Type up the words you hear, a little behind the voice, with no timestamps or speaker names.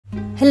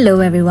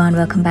Hello everyone,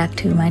 welcome back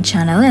to my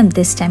channel, and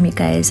this time you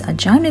guys are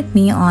joined with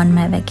me on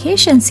my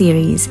vacation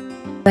series.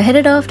 I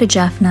headed off to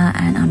Jaffna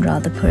and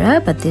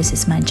Anuradhapura, but this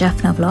is my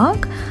Jaffna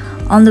vlog.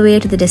 On the way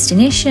to the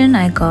destination,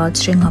 I got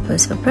string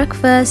hoppers for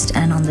breakfast,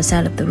 and on the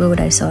side of the road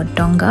I saw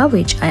donga,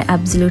 which I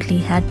absolutely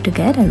had to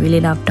get. I really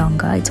love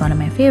donga. It's one of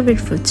my favorite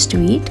fruits to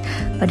eat,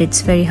 but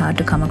it's very hard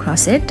to come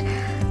across it.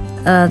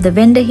 The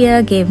vendor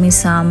here gave me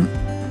some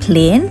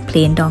plain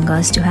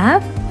dongas to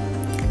have.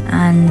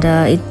 And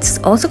it's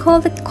also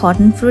called the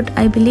cotton fruit,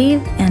 I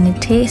believe, and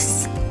it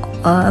tastes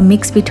a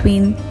mix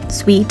between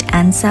sweet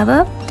and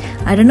sour.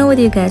 I don't know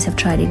whether you guys have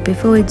tried it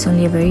before. It's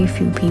only a very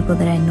few people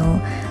that I know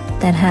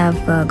that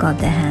have got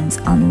their hands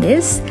on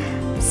this,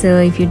 so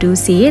if you do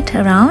see it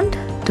around,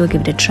 do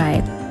give it a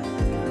try.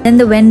 Then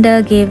the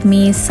vendor gave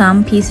me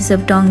some pieces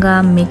of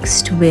donga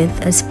mixed with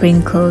a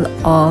sprinkle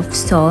of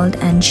salt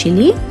and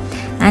chili,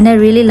 and I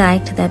really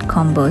liked that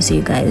combo, so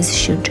you guys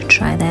should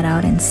try that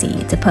out and see.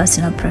 It's a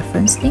personal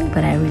preference thing,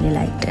 but I really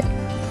liked it.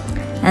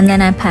 And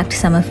then I packed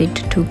some of it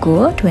to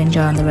go to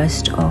enjoy on the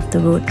rest of the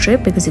road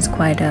trip, because it's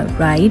quite a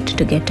ride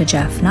to get to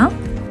Jaffna.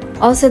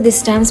 Also,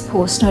 this time's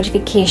post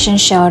notification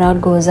shout out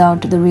goes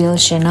out to the real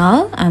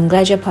Shinal. I'm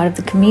glad you're part of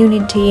the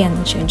community and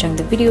that you're enjoying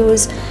the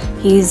videos.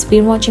 He's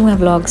been watching my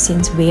vlogs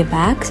since way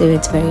back, so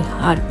it's very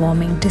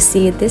heartwarming to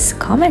see this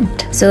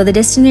comment. So the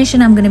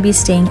destination I'm going to be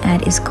staying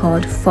at is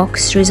called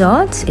Fox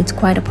Resorts. It's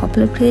quite a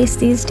popular place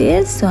these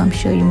days, so I'm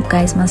sure you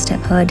guys must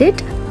have heard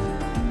it.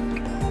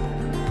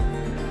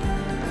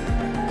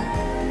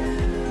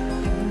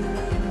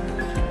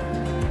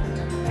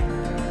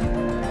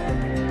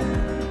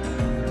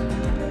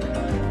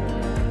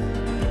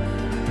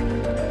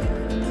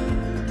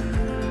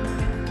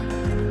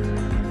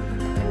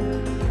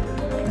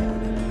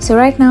 So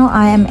right now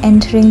I am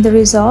entering the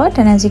resort,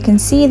 and as you can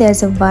see,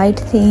 there's a white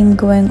theme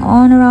going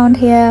on around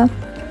here.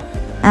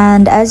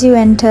 And as you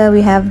enter,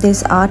 we have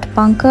this art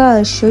bunker.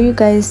 I'll show you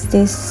guys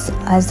this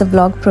as the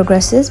vlog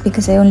progresses,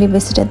 because I only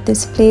visited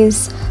this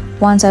place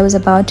once I was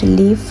about to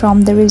leave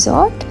from the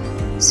resort,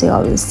 so you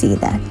all will see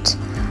that.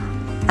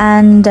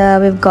 And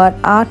we've got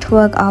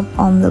artwork up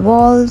on the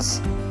walls.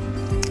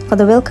 For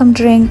the welcome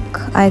drink,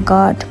 I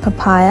got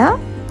papaya,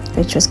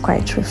 which was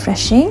quite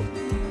refreshing.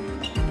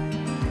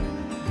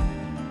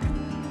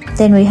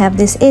 Then we have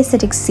this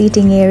aesthetic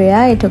seating area.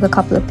 I took a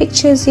couple of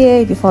pictures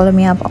here. If you follow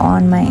me up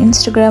on my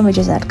Instagram, which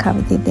is at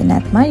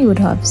Kavithi, you would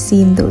have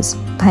seen those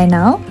by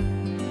now.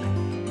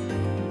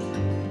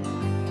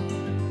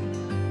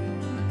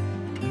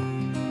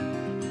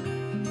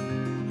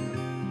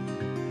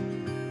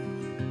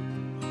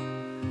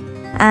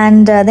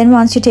 And then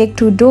once you take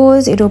two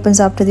doors, it opens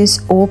up to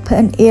this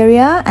open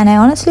area, and I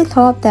honestly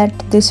thought that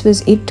this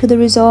was it to the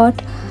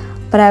resort.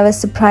 But I was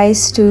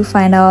surprised to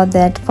find out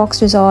that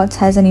Fox Resorts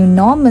has an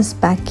enormous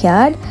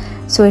backyard,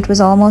 so it was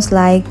almost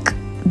like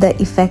the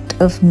effect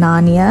of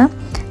Narnia.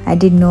 I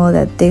didn't know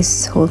that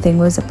this whole thing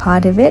was a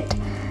part of it,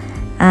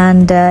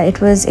 and it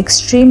was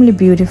extremely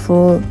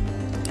beautiful.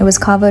 It was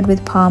covered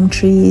with palm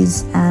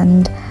trees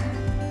and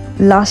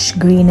lush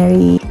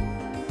greenery,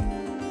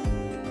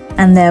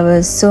 and there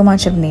was so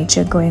much of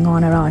nature going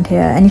on around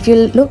here. And if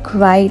you look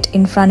right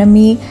in front of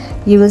me,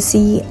 you will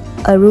see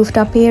a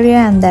rooftop area,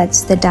 and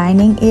that's the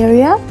dining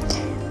area,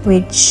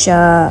 which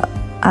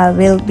I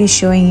will be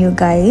showing you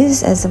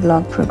guys as the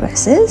vlog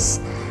progresses.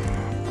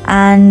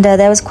 And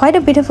there was quite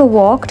a bit of a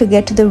walk to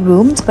get to the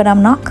rooms, but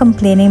I'm not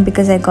complaining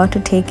because I got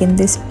to take in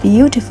this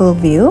beautiful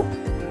view.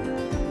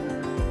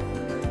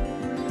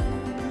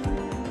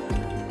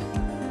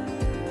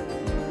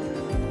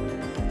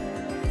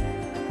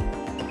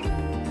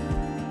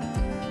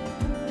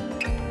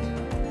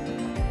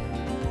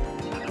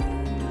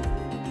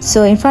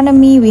 So in front of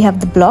me we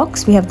have the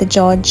blocks. We have the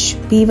George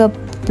Beaver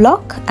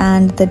block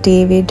and the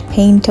David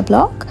Painter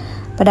block,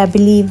 but I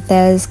believe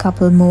there's a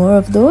couple more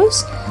of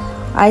those.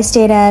 I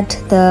stayed at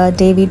the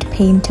David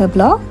Painter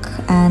block,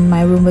 and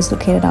my room was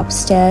located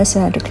upstairs, so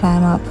I had to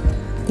climb up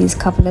these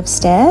couple of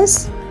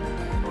stairs.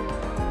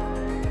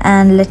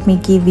 And let me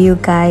give you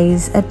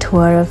guys a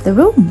tour of the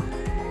room.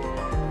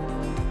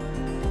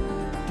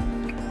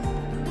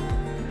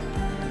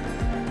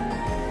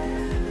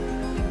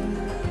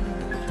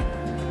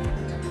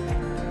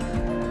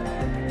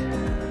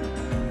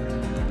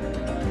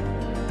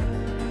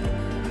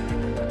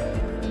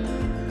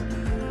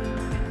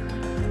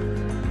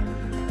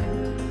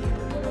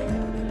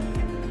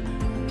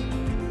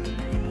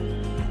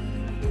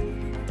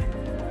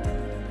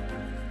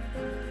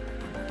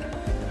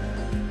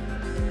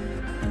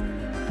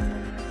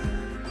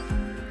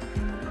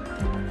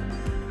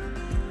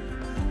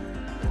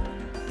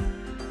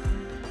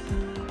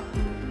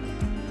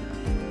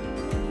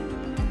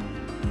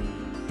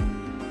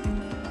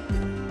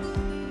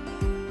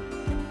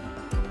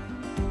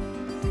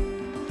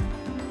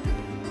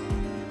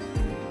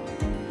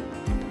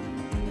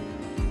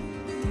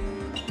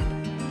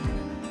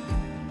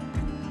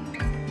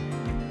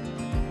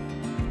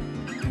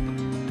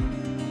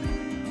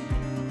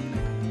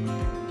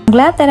 I'm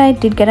glad that I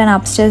did get an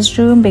upstairs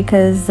room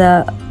because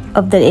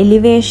of the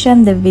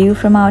elevation. The view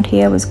from out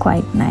here was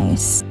quite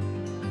nice.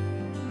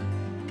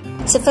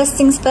 So first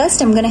things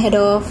first, I'm gonna head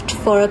off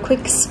for a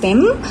quick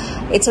swim.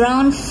 It's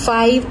around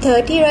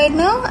 5:30 right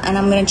now, and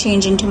I'm gonna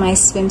change into my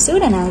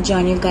swimsuit and I'll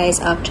join you guys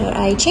after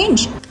I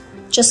change.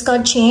 Just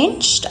got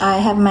changed. I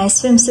have my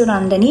swimsuit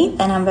underneath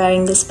and I'm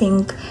wearing this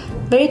pink,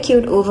 very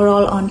cute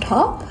overall on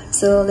top.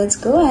 So let's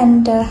go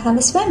and have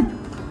a swim.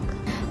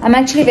 I'm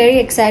actually very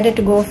excited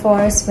to go for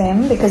a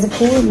swim because the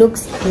pool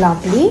looks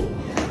lovely.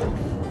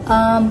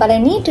 But I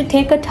need to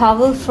take a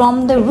towel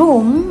from the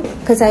room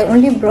because I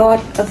only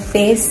brought a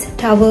face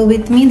towel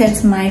with me.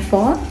 That's my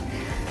fault.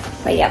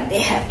 But yeah, they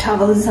have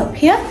towels up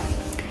here.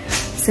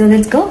 So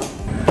let's go.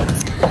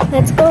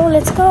 Let's go,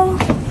 let's go.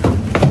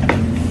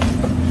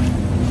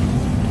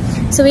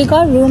 So we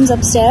got rooms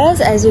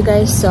upstairs, as you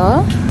guys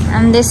saw.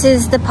 And this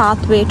is the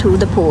pathway to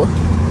the pool.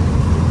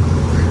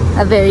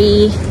 A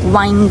very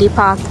windy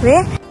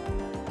pathway.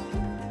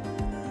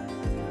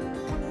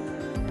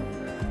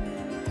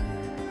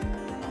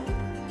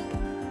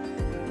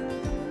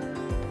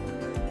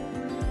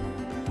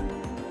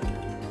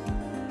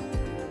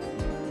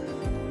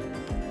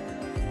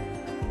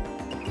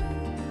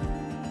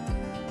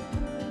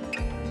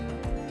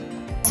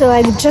 So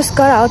I just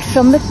got out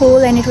from the pool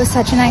and it was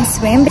such a nice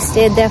swim. I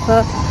stayed there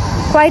for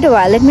quite a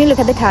while. Let me look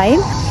at the time.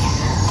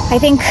 I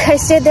think I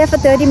stayed there for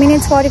 30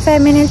 minutes,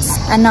 45 minutes.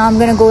 And now I'm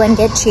gonna go and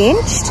get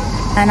changed.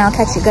 And I'll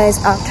catch you guys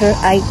after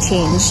I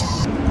change.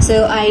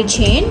 So I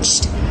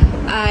changed.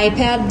 I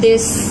paired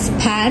this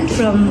pant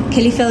from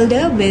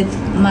Kavithi with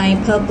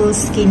my purple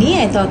skinny.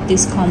 I thought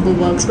this combo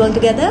works well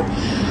together.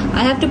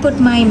 I have to put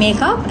my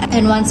makeup.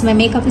 And once my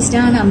makeup is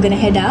done, I'm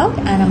gonna head out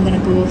and I'm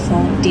gonna go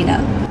for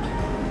dinner.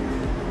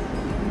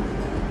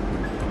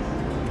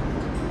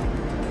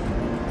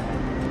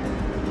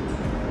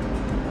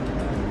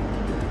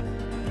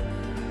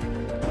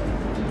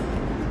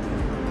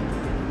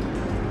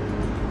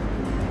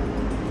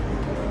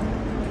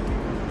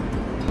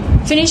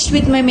 Finished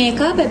with my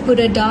makeup, I put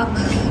a dark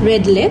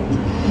red lip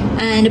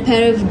and a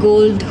pair of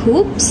gold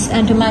hoops,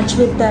 and to match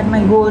with that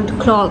my gold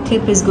claw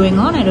clip is going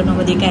on. I don't know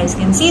whether you guys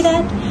can see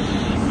that.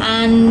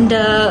 And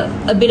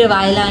a bit of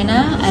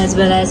eyeliner as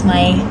well as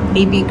my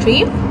BB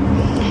cream.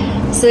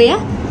 So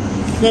yeah,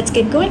 let's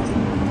get going.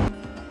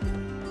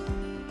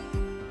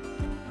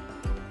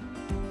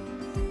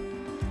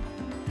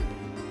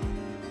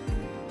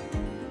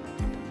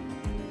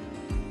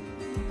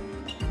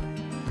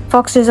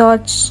 Fox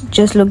Resorts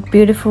just looked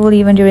beautiful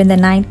even during the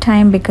night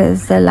time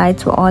because the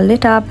lights were all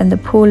lit up and the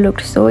pool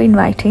looked so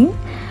inviting.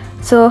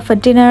 So for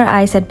dinner,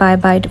 I said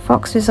bye-bye to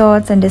Fox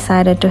Resorts and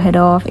decided to head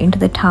off into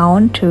the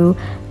town to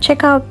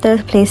check out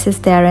the places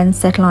there and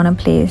settle on a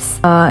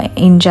place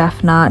in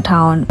Jaffna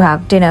town to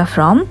have dinner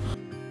from.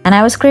 And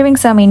I was craving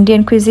some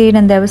Indian cuisine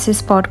and there was this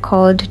spot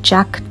called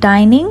Jack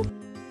Dining,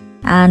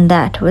 and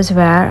that was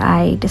where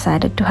I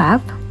decided to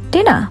have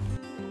dinner.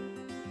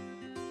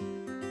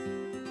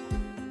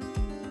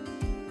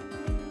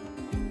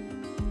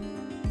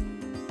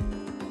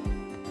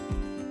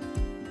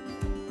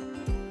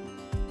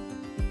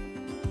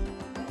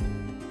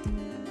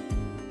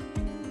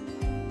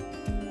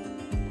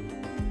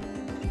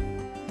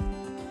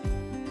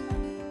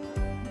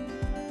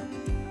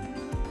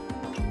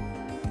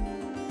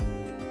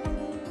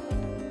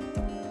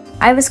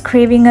 I was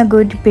craving a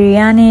good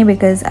biryani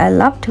because I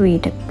love to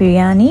eat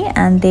biryani,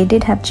 and they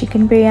did have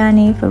chicken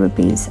biryani for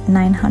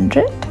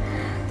 ₹900,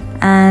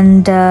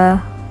 and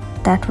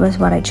that was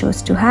what I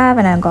chose to have.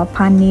 And I got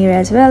paneer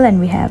as well, and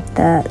we have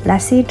the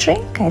lassi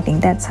drink, I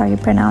think that's how you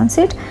pronounce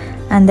it,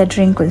 and the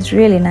drink was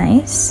really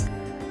nice.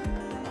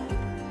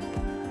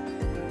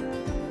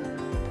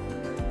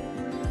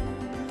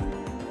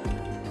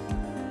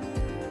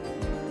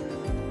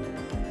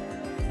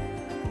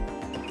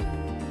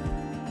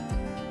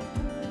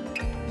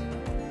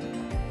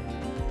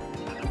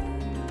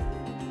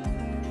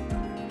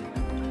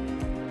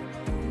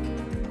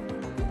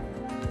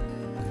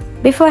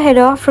 Before I head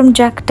off from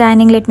Jack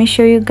Dining, let me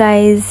show you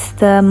guys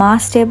the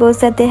mass tables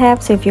that they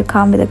have. So if you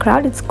come with a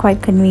crowd, it's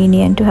quite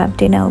convenient to have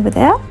dinner over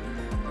there.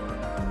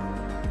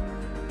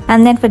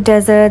 And then for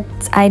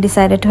desserts, I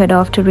decided to head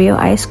off to Rio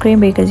Ice Cream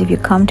because if you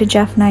come to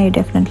Jaffna, you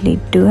definitely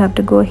do have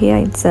to go here.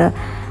 It's a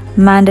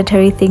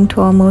mandatory thing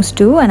to almost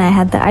do. And I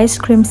had the ice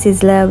cream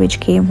sizzler, which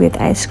came with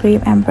ice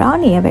cream and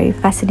brownie, a very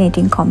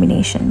fascinating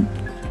combination.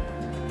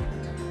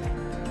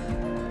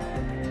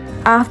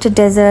 After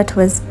dessert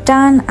was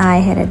done, I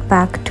headed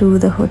back to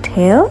the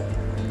hotel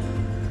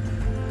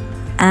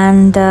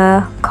and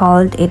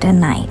called it a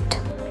night.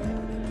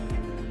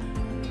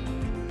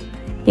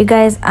 You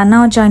guys are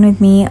now joined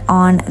with me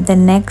on the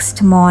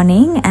next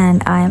morning,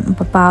 and I'm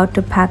about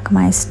to pack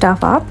my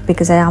stuff up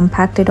because I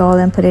unpacked it all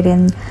and put it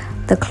in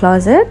the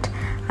closet.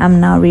 I'm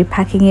now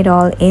repacking it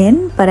all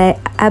in, but I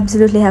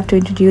absolutely have to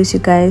introduce you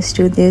guys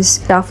to this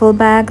duffel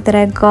bag that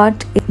I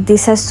got.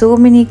 This has so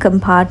many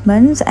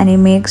compartments and it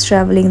makes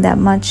traveling that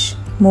much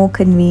more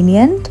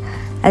convenient.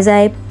 As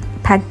I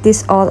pack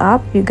this all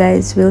up, you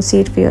guys will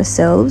see it for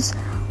yourselves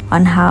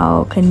on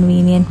how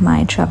convenient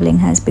my traveling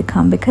has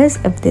become because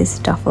of this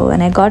duffel.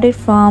 And I got it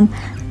from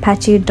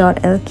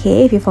patchy.lk.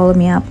 If you follow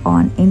me up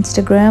on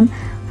Instagram,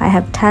 I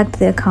have tagged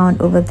the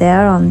account over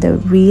there on the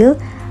reel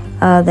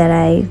that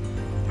I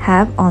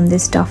have on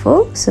this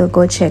duffel, so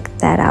go check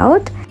that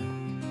out.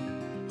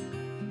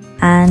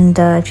 And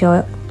if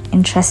you're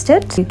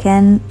interested, you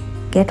can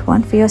get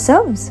one for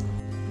yourselves.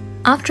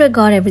 After I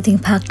got everything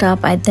packed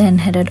up, I then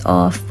headed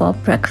off for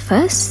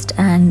breakfast,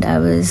 and I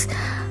was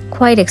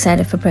quite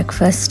excited for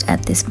breakfast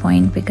at this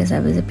point because I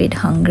was a bit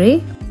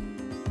hungry.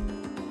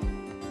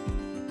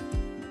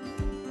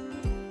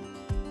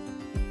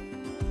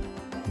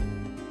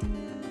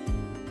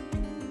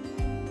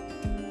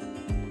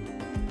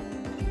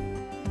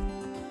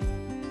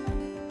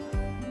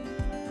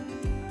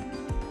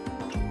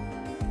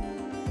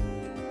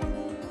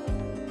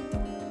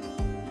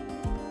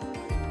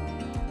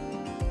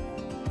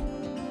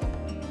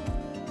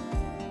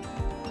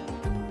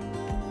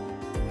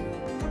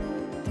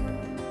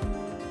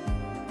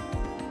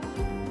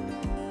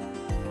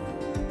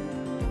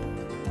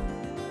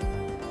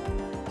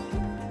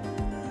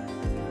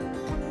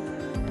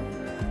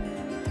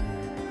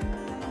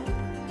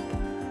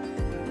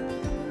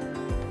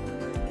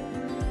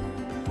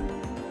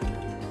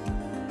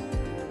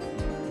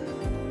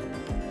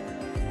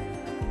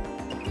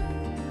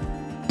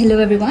 Hello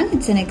everyone,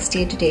 it's the next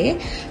day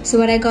today. So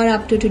what I got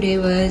up to today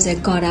was I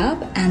got up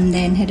and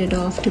then headed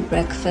off to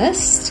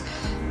breakfast.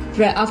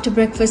 After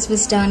breakfast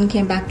was done,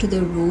 came back to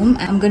the room.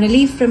 I'm gonna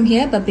leave from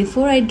here, but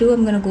before I do,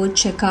 I'm gonna go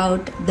check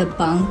out the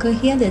bunker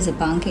here. There's a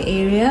bunker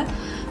area,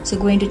 so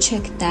going to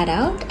check that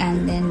out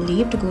and then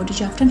leave to go to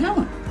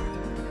Jaffna.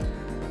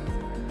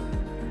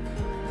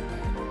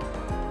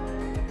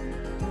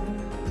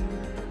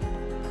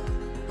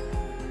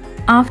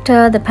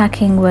 After the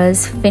packing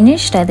was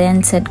finished, I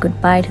then said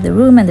goodbye to the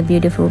room and the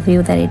beautiful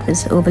view that it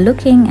was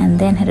overlooking, and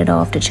then headed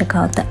off to check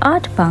out the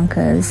art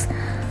bunkers.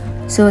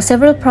 So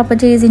several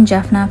properties in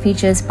Jaffna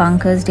features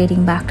bunkers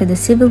dating back to the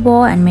Civil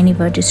War, and many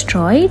were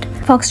destroyed.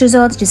 Fox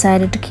Resorts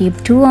decided to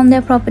keep 2 on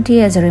their property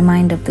as a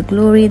reminder of the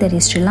glory that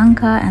is Sri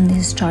Lanka and the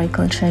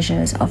historical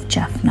treasures of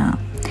Jaffna.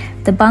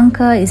 The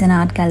bunker is an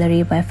art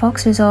gallery by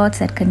Fox Resorts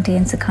that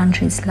contains the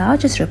country's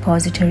largest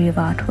repository of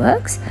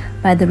artworks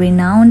by the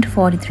renowned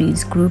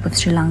 43s group of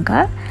Sri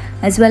Lanka,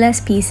 as well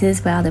as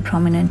pieces by other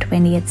prominent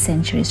 20th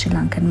century Sri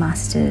Lankan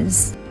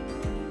masters.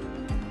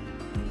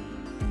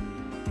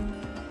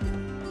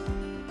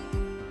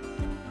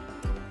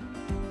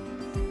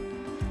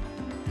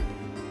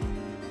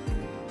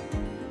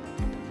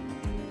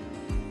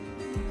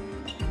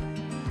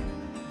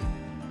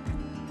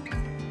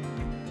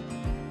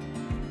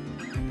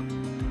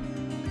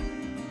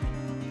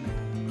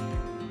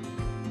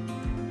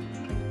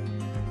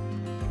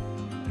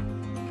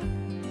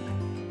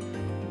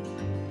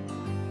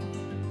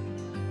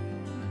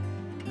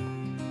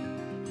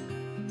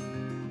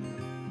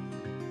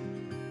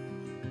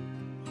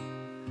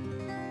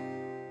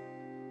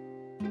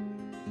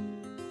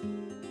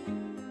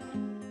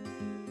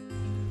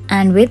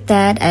 And with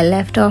that, I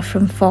left off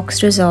from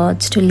Fox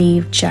Resorts to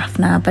leave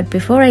Jaffna. But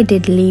before I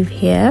did leave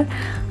here,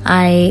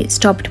 I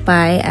stopped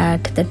by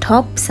at the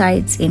top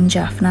sites in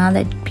Jaffna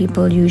that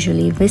people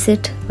usually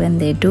visit when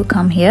they do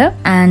come here.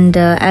 And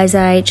as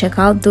I check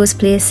out those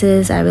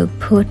places, I will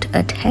put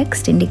a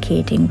text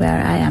indicating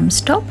where I am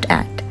stopped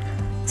at,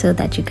 so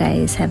that you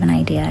guys have an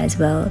idea as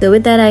well. So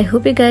with that, I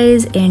hope you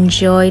guys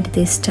enjoyed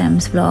this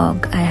time's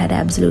vlog. I had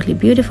absolutely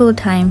beautiful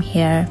time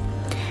here.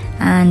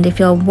 And if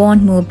you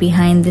want more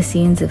behind the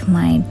scenes of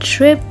my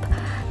trip,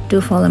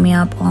 do follow me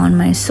up on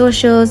my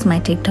socials. My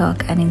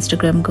TikTok and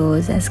Instagram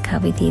goes as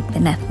Kavithi the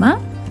Nethma.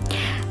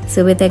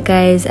 So with that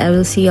guys, I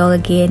will see you all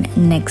again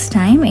next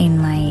time in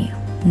my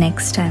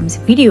next time's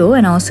video,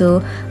 and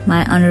also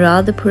my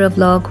Anuradhapura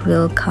vlog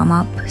will come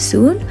up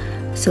soon,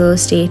 so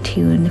stay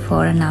tuned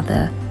for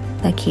another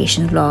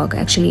vacation vlog,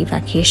 actually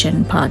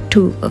vacation part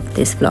 2 of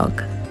this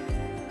vlog.